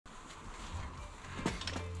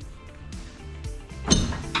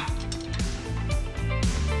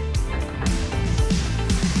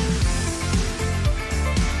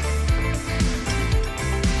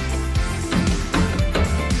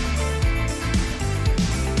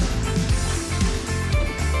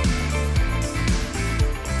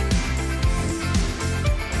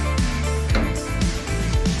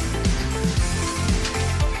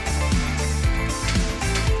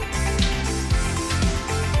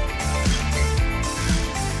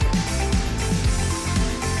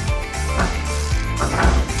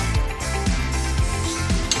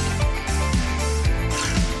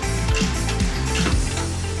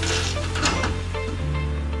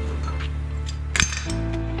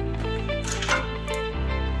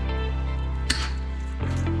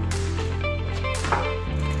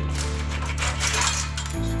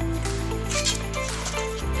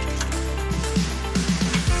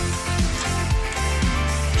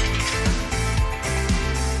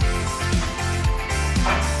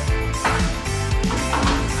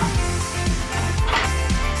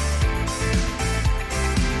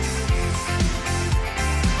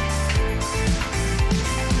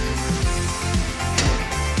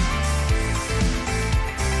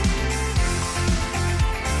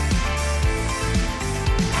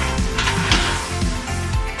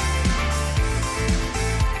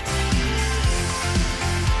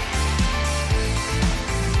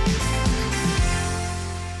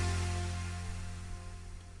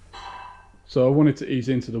So I wanted to ease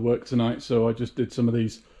into the work tonight, so I just did some of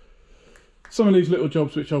these little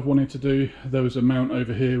jobs which I've wanted to do. There was a mount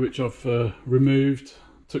over here which I've removed,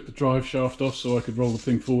 took the drive shaft off so I could roll the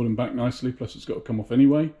thing forward and back nicely, plus it's got to come off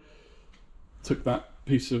anyway. Took that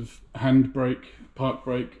piece of hand brake, park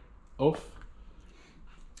brake off.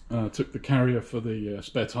 Took the carrier for the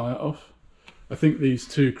spare tyre off. I think these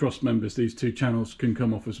two cross members, these two channels can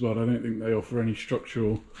come off as well. I don't think they offer any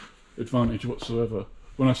structural advantage whatsoever.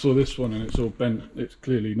 When I saw this one and it's all bent, it's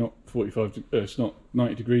clearly not 45, it's not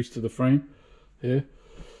 90 degrees to the frame here,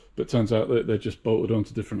 but turns out that they're just bolted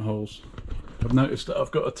onto different holes. I've noticed that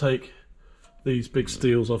I've got to take these big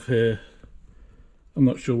steels off here. I'm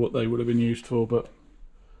not sure what they would have been used for, but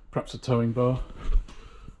perhaps a towing bar.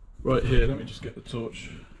 Right here, let me just get the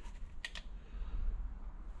torch.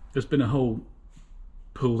 There's been a hole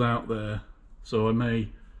pulled out there, so I may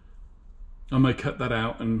cut that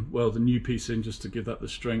out and weld a new piece in just to give that the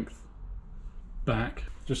strength back,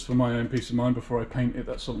 just for my own peace of mind before I paint it.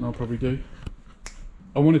 That's something I'll probably do.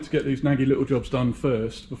 I wanted to get these naggy little jobs done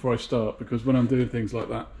first before I start, because when I'm doing things like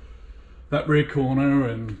that rear corner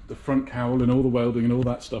and the front cowl and all the welding and all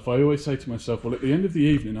that stuff, I always say to myself, well, at the end of the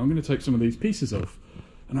evening I'm going to take some of these pieces off,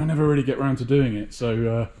 and I never really get around to doing it.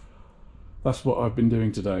 So that's what I've been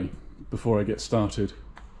doing today before I get started.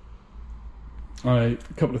 A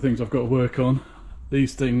couple of things I've got to work on.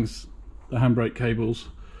 These things, the handbrake cables,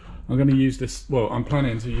 I'm going to use this, well, I'm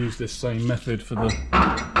planning to use this same method for the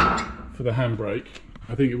handbrake.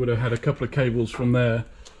 I think it would have had a couple of cables from there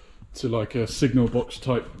to like a signal box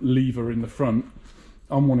type lever in the front.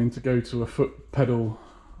 I'm wanting to go to a foot pedal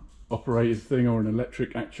operated thing or an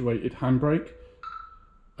electric actuated handbrake.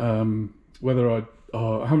 Whether I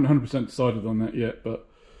haven't 100% decided on that yet, but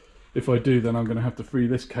if I do, then I'm going to have to free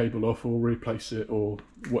this cable off or replace it or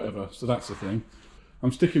whatever. So that's the thing.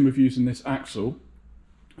 I'm sticking with using this axle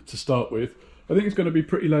to start with. I think it's going to be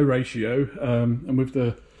pretty low ratio, and with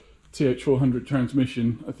the TH400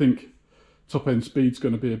 transmission, I think top end speed's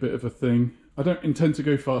going to be a bit of a thing. I don't intend to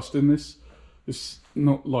go fast in this. It's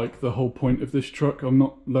not like the whole point of this truck. I'm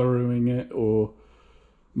not lowering it or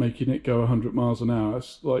making it go 100 miles an hour.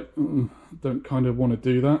 It's like, don't kind of want to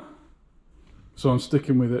do that. So I'm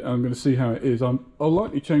sticking with it. I'm going to see how it is. I'll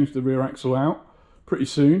likely change the rear axle out pretty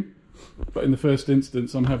soon, but in the first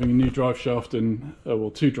instance I'm having a new drive shaft and, well,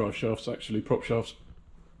 two drive shafts actually, prop shafts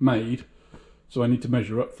made, so I need to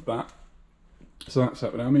measure up for that. So that's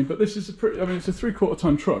happening. I mean, but this is a pretty, I mean, it's a 3/4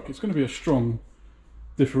 ton truck. It's going to be a strong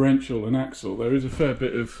differential and axle. There is a fair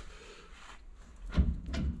bit of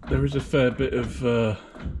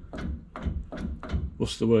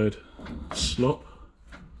what's the word, slop,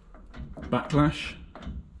 backlash,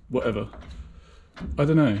 whatever. I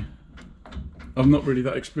don't know. I'm not really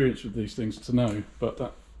that experienced with these things to know, but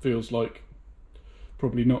that feels like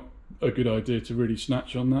probably not a good idea to really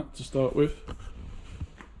snatch on that to start with.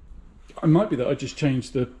 It might be that I just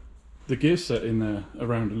change the gear set in there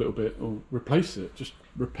around a little bit, or replace it, just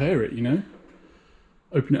repair it, you know?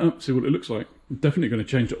 Open it up, see what it looks like. I'm definitely going to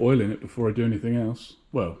change the oil in it before I do anything else.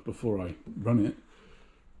 Well, before I run it.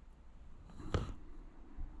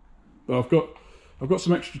 But I've got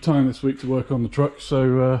some extra time this week to work on the truck,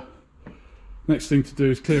 so next thing to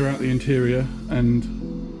do is clear out the interior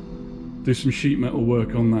and do some sheet metal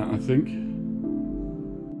work on that, I think.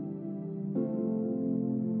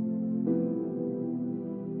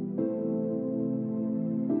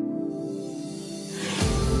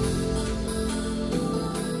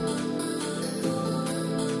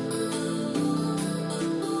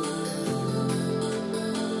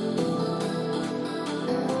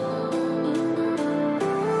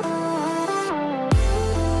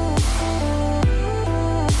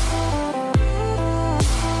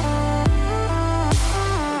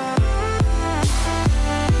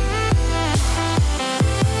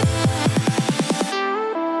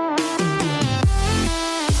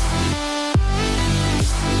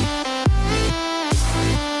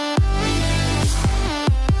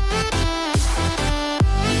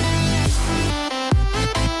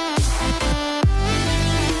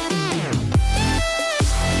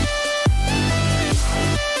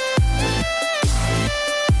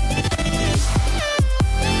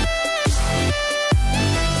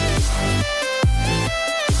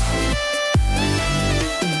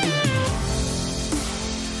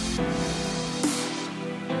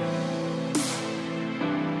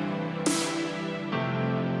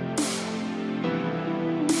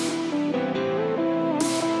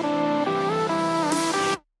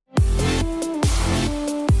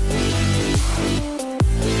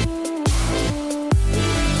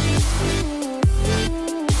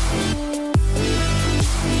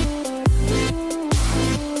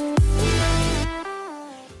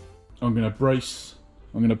 I'm going to brace,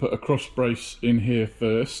 I'm going to put a cross brace in here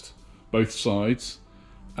first, both sides,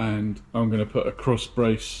 and I'm going to put a cross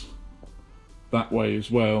brace that way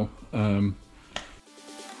as well.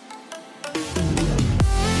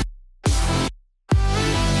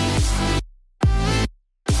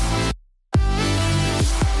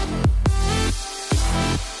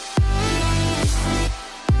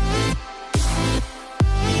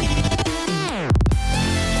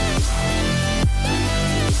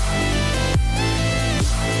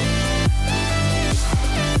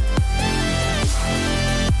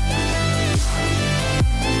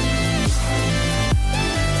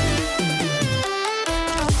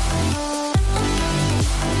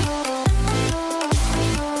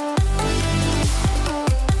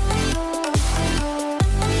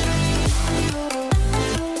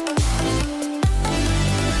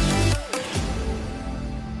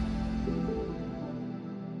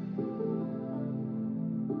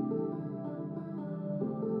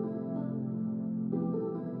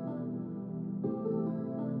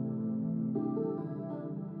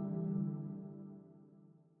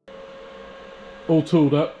 All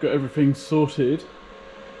tooled up, got everything sorted,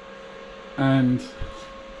 and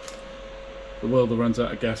the welder runs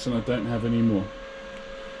out of gas and I don't have any more.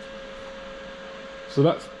 So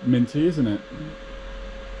that's minty, isn't it?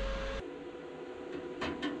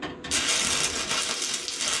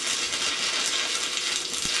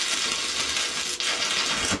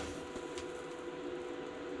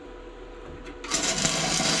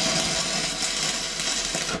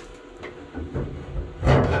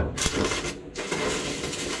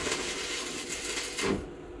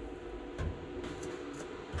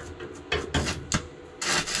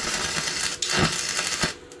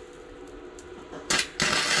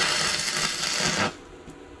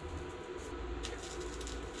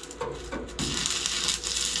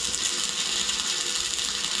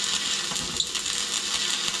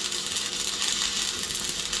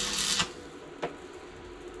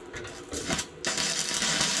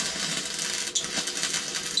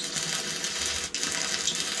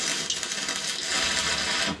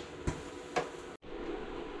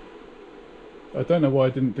 I don't know why I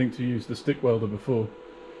didn't think to use the stick welder before.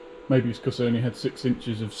 Maybe it's because I only had 6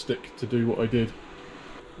 inches of stick to do what I did.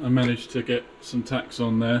 I managed to get some tacks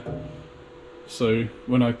on there, so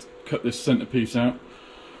when I cut this centerpiece out,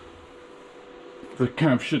 the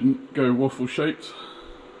cab shouldn't go waffle shaped.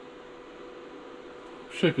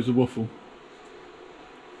 Shape is a waffle.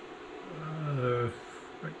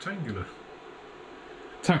 Rectangular.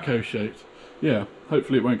 Taco shaped. Yeah,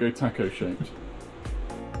 hopefully it won't go taco shaped.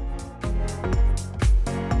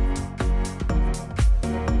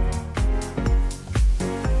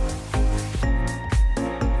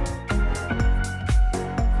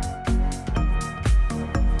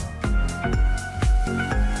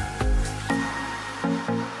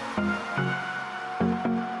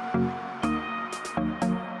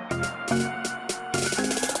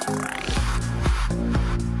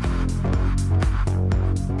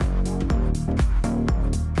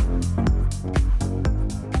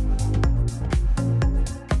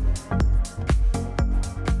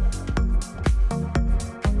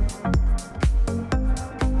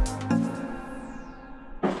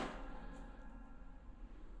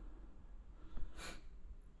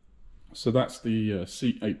 So that's the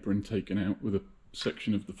seat apron taken out with a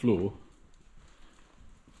section of the floor.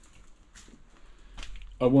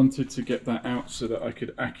 I wanted to get that out so that I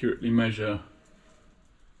could accurately measure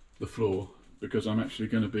the floor, because I'm actually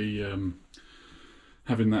going to be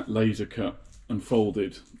having that laser cut and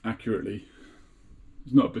folded accurately.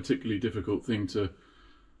 It's not a particularly difficult thing to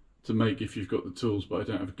make if you've got the tools, but I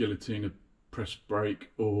don't have a guillotine, a press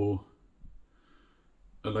brake or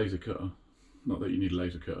a laser cutter. Not that you need a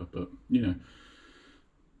laser cutter, but you know,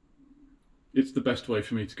 it's the best way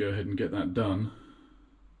for me to go ahead and get that done.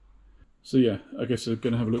 So yeah, I guess I'm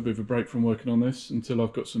going to have a little bit of a break from working on this until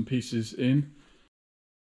I've got some pieces in.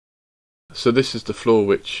 So this is the floor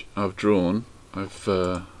which I've drawn. I've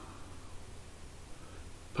put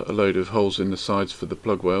a load of holes in the sides for the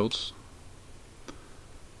plug welds.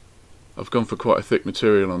 I've gone for quite a thick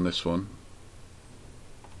material on this one.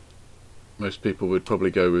 Most people would probably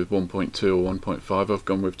go with 1.2 or 1.5. I've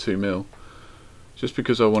gone with 2mm, just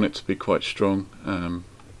because I want it to be quite strong. I'm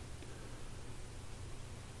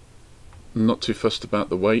not too fussed about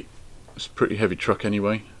the weight. It's a pretty heavy truck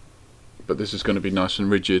anyway, but this is going to be nice and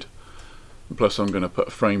rigid. And plus I'm going to put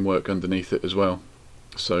a framework underneath it as well.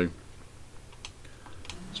 So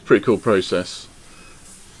it's a pretty cool process.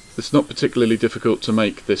 It's not particularly difficult to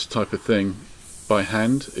make this type of thing by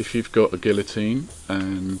hand if you've got a guillotine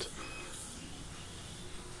and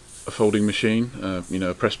a folding machine, you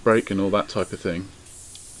know, a press brake and all that type of thing.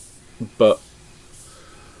 But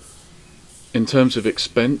in terms of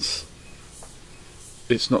expense,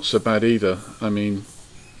 it's not so bad either. I mean,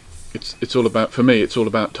 it's all about, for me, it's all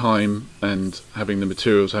about time and having the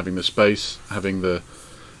materials, having the space, having the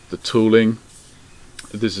tooling.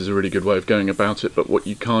 This is a really good way of going about it, but what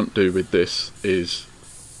you can't do with this is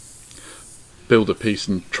build a piece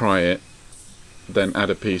and try it, then add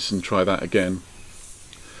a piece and try that again.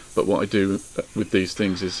 But what I do with these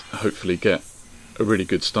things is hopefully get a really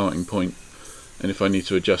good starting point, and if I need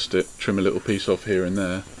to adjust it, trim a little piece off here and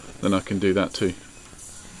there, then I can do that too.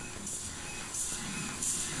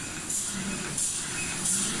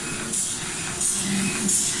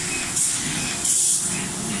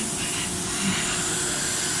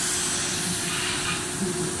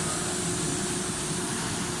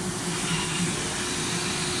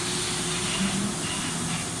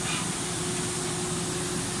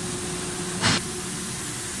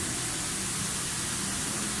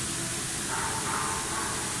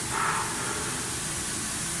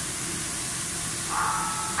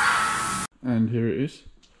 And here it is.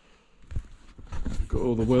 Got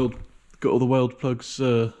all the weld plugs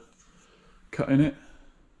cut in it.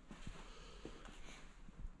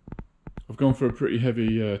 I've gone for a pretty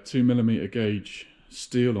heavy 2mm gauge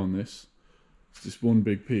steel on this. It's just one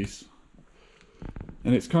big piece,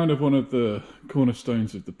 and it's kind of one of the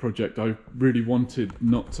cornerstones of the project. I really wanted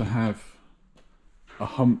not to have a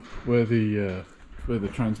hump where the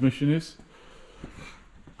transmission is.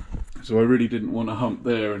 So I really didn't want a hump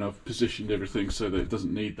there, and I've positioned everything so that it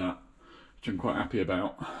doesn't need that, which I'm quite happy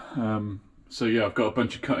about. So yeah, I've got a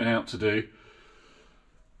bunch of cutting out to do.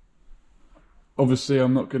 Obviously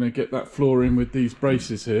I'm not going to get that floor in with these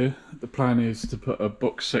braces here. The plan is to put a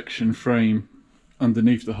box section frame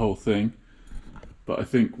underneath the whole thing. But I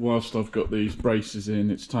think whilst I've got these braces in,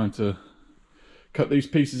 it's time to cut these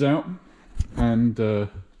pieces out. And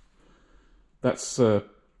that's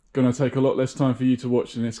going to take a lot less time for you to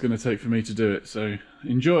watch than it's going to take for me to do it, so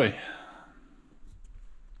enjoy!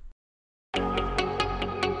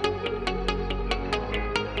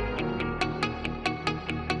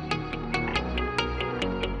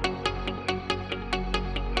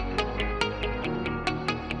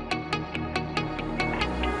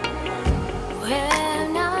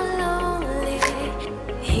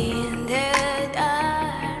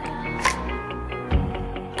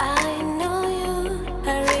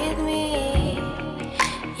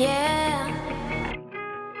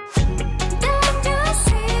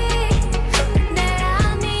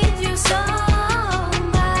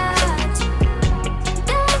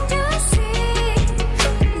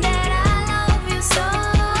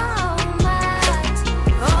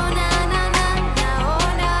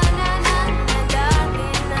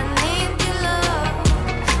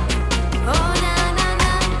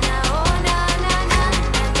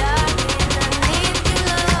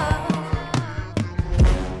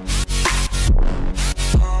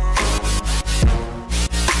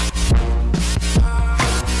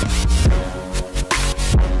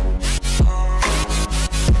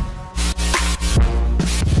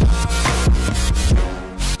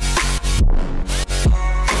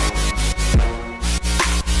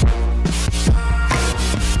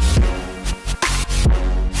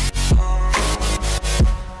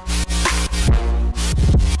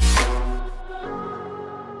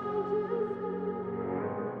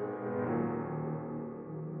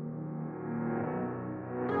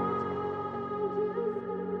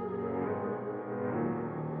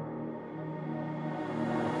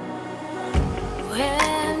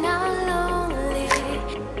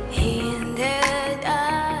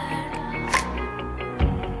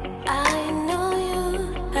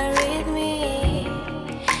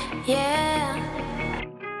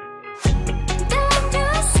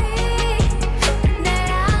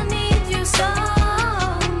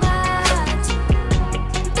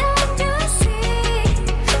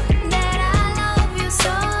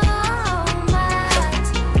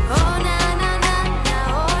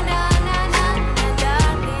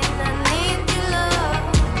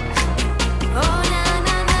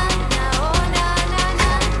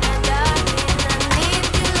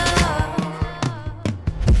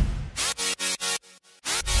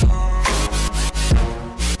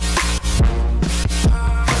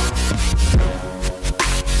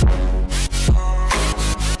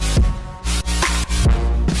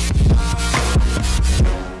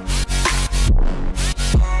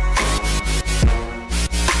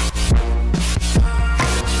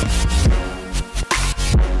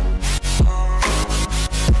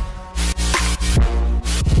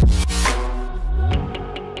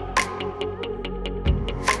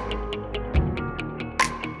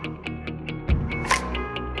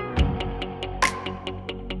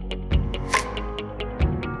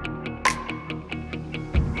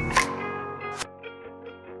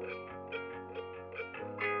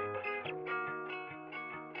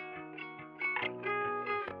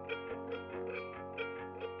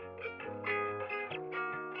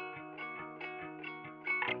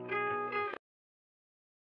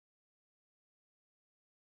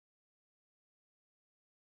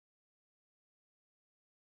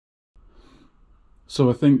 So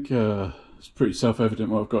I think it's pretty self-evident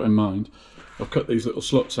what I've got in mind. I've cut these little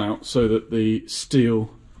slots out so that the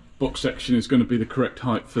steel box section is going to be the correct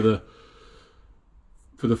height for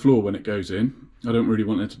the floor when it goes in. I don't really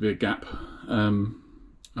want there to be a gap.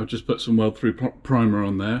 I've just put some weld-through primer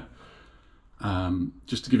on there,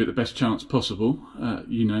 just to give it the best chance possible.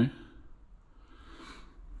 You know,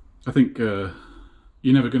 I think you're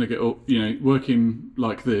never going to get all, you know, working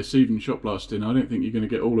like this, even shot blasting. I don't think you're going to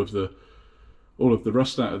get all of the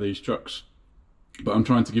rust out of these trucks, but I'm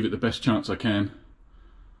trying to give it the best chance I can.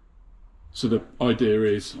 So the idea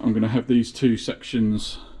is I'm going to have these two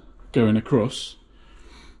sections going across.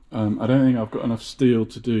 I don't think I've got enough steel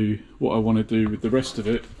to do what I want to do with the rest of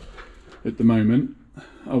it at the moment.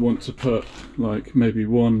 I want to put like maybe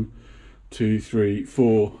 1, 2, 3,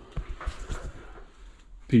 4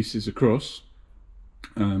 pieces across,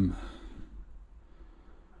 and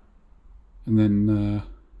then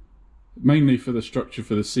mainly for the structure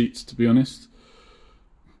for the seats, to be honest,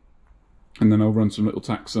 and then I'll run some little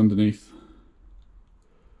tacks underneath.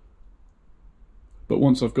 But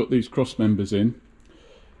once I've got these cross members in,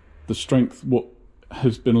 the strength what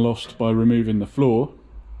has been lost by removing the floor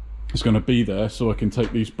is going to be there, so I can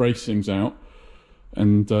take these bracings out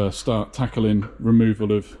and start tackling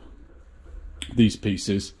removal of these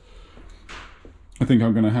pieces. I think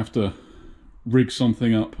I'm going to have to rig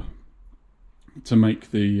something up to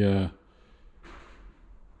make the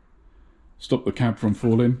stop the cab from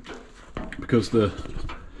falling, because the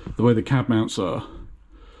way the cab mounts are,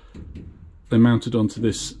 they're mounted onto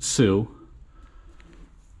this sill,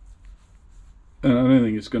 and I don't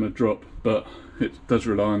think it's going to drop, but it does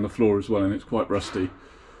rely on the floor as well, and it's quite rusty.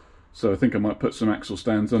 So I think I might put some axle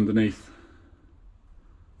stands underneath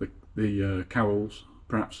the cowls,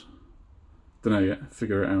 perhaps. Don't know yet,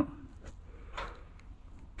 figure it out.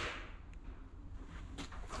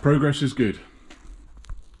 Progress is good.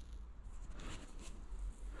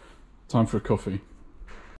 Time for a coffee.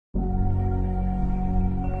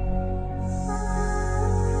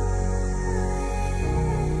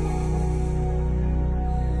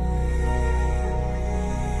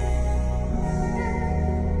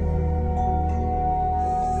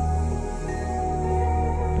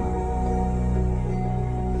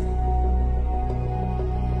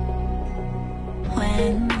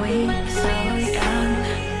 When we were so young,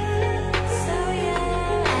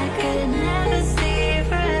 I could never see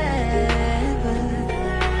forever.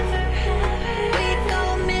 We'd go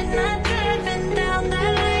midnight driving down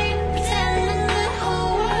that lane, pretending the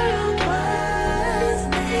whole world was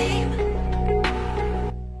lame.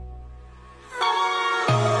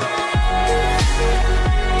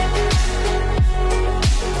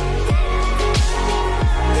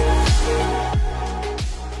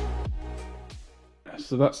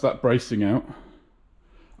 So that's that bracing out.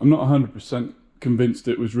 I'm not 100% convinced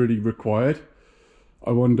it was really required.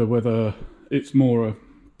 I wonder whether it's more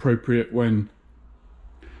appropriate when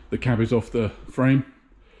the cab is off the frame.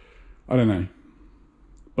 I don't know.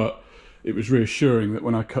 But it was reassuring that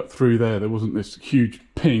when I cut through there wasn't this huge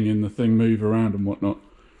ping and the thing move around and whatnot.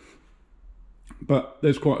 But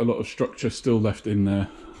there's quite a lot of structure still left in there,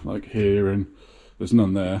 like here, and there's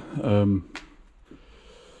none there.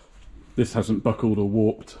 This hasn't buckled or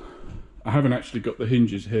warped. I haven't actually got the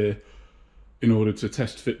hinges here in order to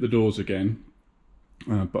test fit the doors again,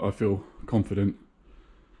 but I feel confident.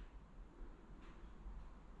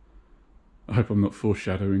 I hope I'm not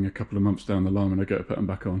foreshadowing a couple of months down the line when I go to put them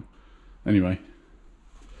back on. Anyway,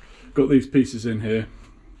 got these pieces in here.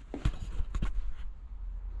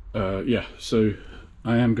 Yeah, so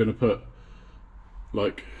I am going to put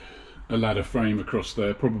like a ladder frame across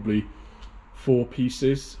there, probably 4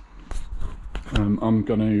 pieces. I'm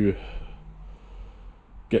going to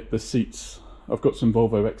get the seats. I've got some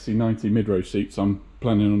Volvo XC90 mid-row seats I'm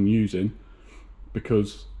planning on using,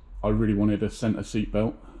 because I really wanted a centre seat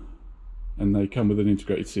belt, and they come with an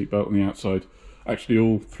integrated seat belt on the outside. Actually,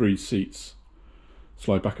 all 3 seats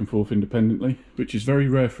slide back and forth independently, which is very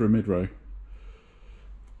rare for a mid-row.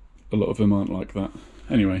 A lot of them aren't like that.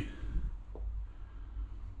 Anyway,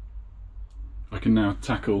 I can now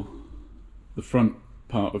tackle the front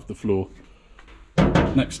part of the floor.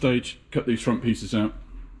 Next stage, cut these front pieces out.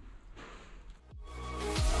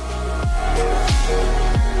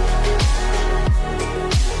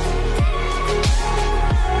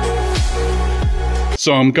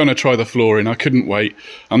 So I'm going to try the flooring. I couldn't wait.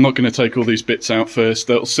 I'm not going to take all these bits out first.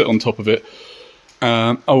 They'll sit on top of it.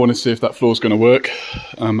 I want to see if that floor's going to work.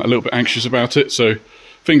 I'm a little bit anxious about it, so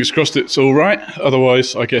fingers crossed it's all right.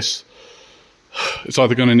 Otherwise, I guess it's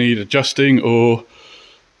either going to need adjusting or,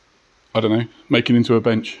 I don't know, making into a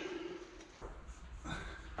bench.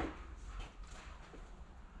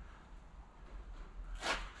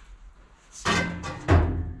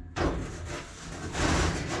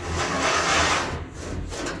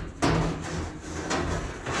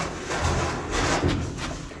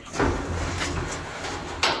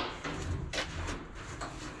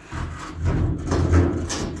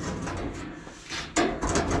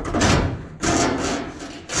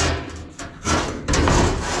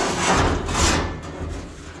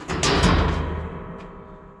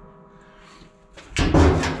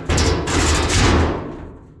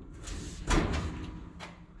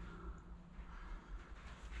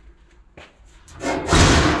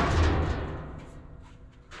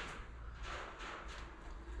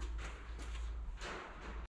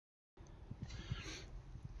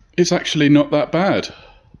 it's actually not that bad.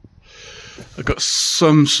 I've got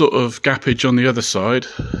some sort of gappage on the other side,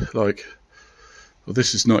 like, well,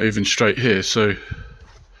 this is not even straight here, so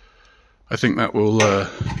I think that will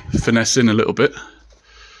finesse in a little bit.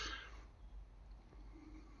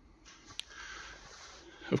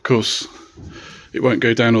 Of course, it won't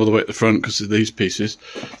go down all the way at the front because of these pieces.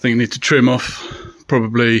 I think I need to trim off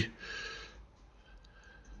probably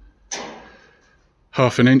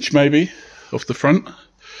half an inch maybe off the front,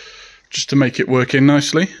 just to make it work in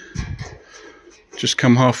nicely. Just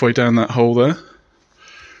come halfway down that hole there.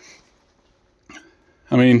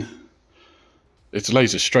 I mean, it's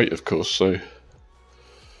laser straight, of course, so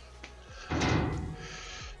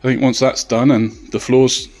I think once that's done and the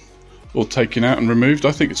floor's all taken out and removed,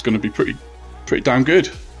 I think it's going to be pretty damn good.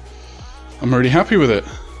 I'm really happy with it.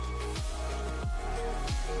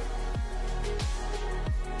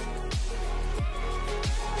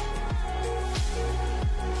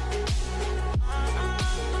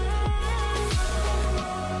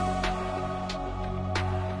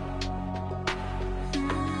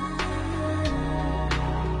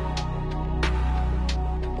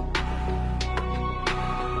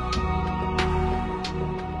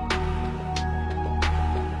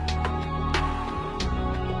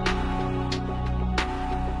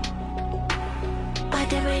 Why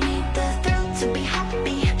do we need the thrill to be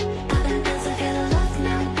happy? But it doesn't feel love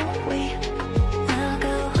now, don't we? I'll go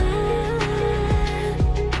on.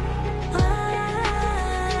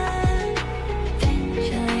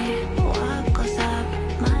 Eventually, what goes up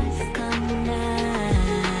must come down.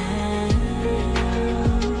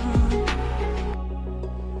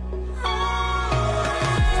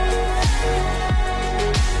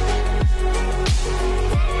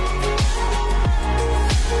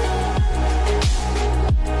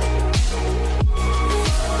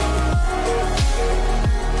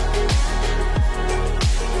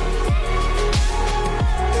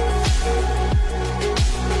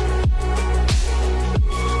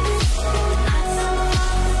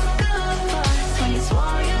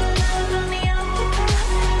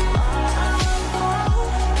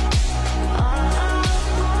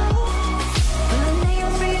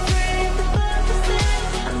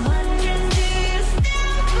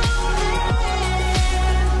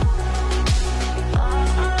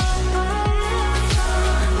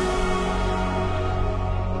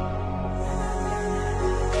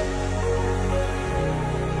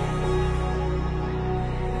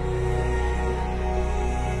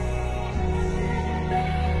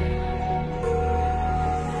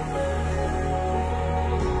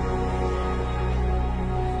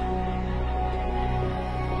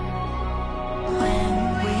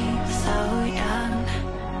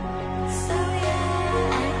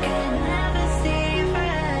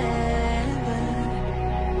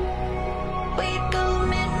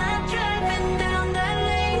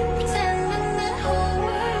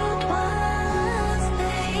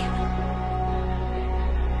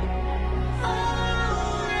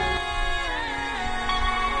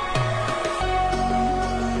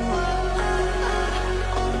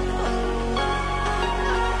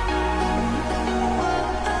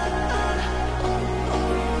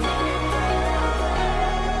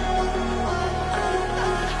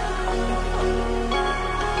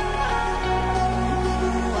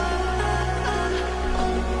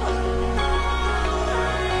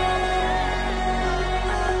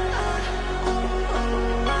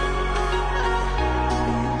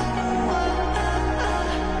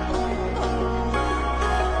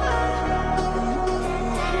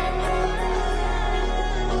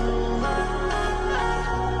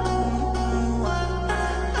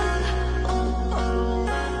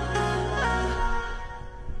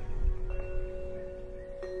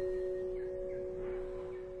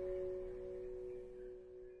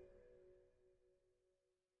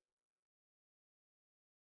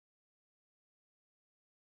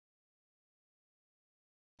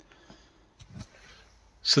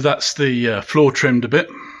 So that's the floor trimmed a bit.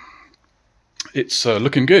 It's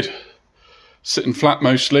looking good. Sitting flat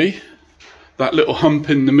mostly. That little hump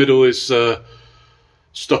in the middle is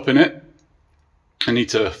stopping it. I need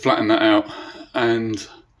to flatten that out, and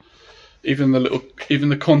even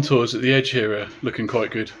the contours at the edge here are looking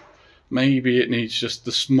quite good. Maybe it needs just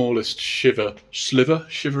the smallest shiver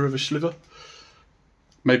of a sliver.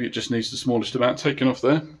 Maybe it just needs the smallest amount taken off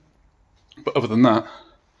there. But other than that,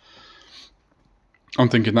 I'm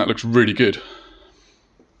thinking that looks really good.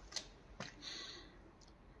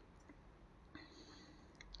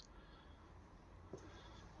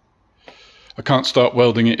 I can't start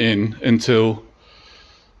welding it in until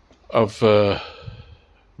I've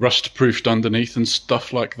rust proofed underneath and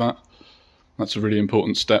stuff like that. That's a really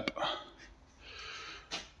important step.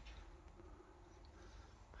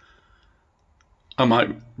 I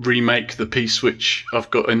might remake the piece which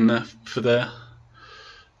I've got in there for there.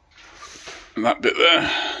 And that bit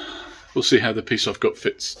there. We'll see how the piece I've got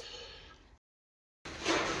fits.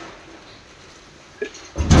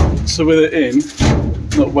 So with it in,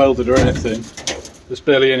 not welded or anything, there's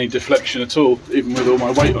barely any deflection at all, even with all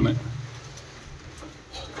my weight on it.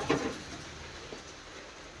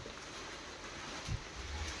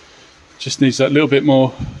 Just needs that little bit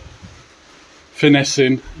more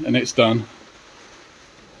finessing and it's done.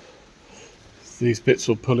 These bits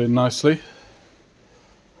will pull in nicely.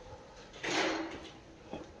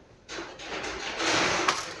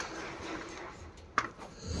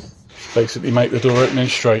 Basically make the door opening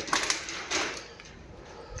straight.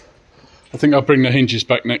 I think I'll bring the hinges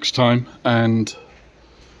back next time and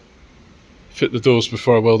fit the doors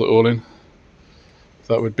before I weld it all in.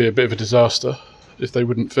 That would be a bit of a disaster if they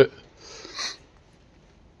wouldn't fit.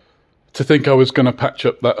 To think I was going to patch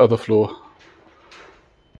up that other floor.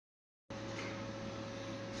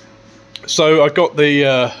 So I got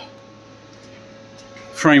the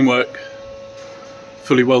framework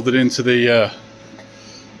fully welded into the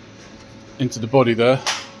body there.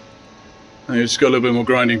 And I've just got a little bit more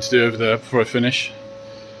grinding to do over there before I finish.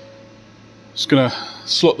 Just going to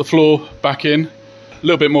slot the floor back in. A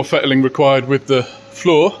little bit more fettling required with the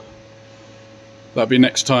floor. That'll be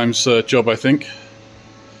next time's job, I think.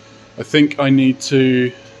 I think I need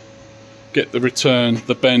to get the return,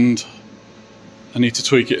 the bend, I need to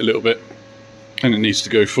tweak it a little bit. And it needs to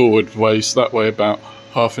go forward ways, that way about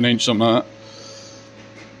 ½ an inch, something like that.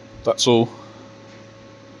 That's all.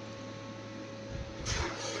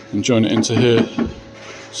 And join it into here,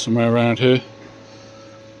 somewhere around here.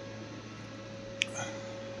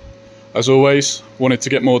 As always, wanted to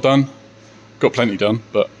get more done. Got plenty done,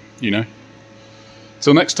 but you know.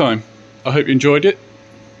 Till next time, I hope you enjoyed it.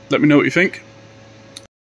 Let me know what you think.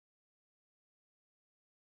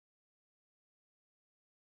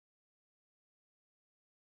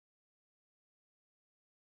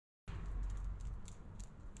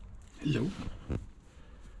 Hello.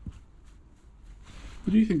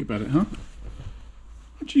 What do you think about it, huh?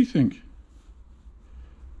 What do you think? Do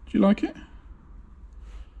you like it?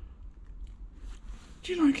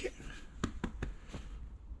 Do you like it?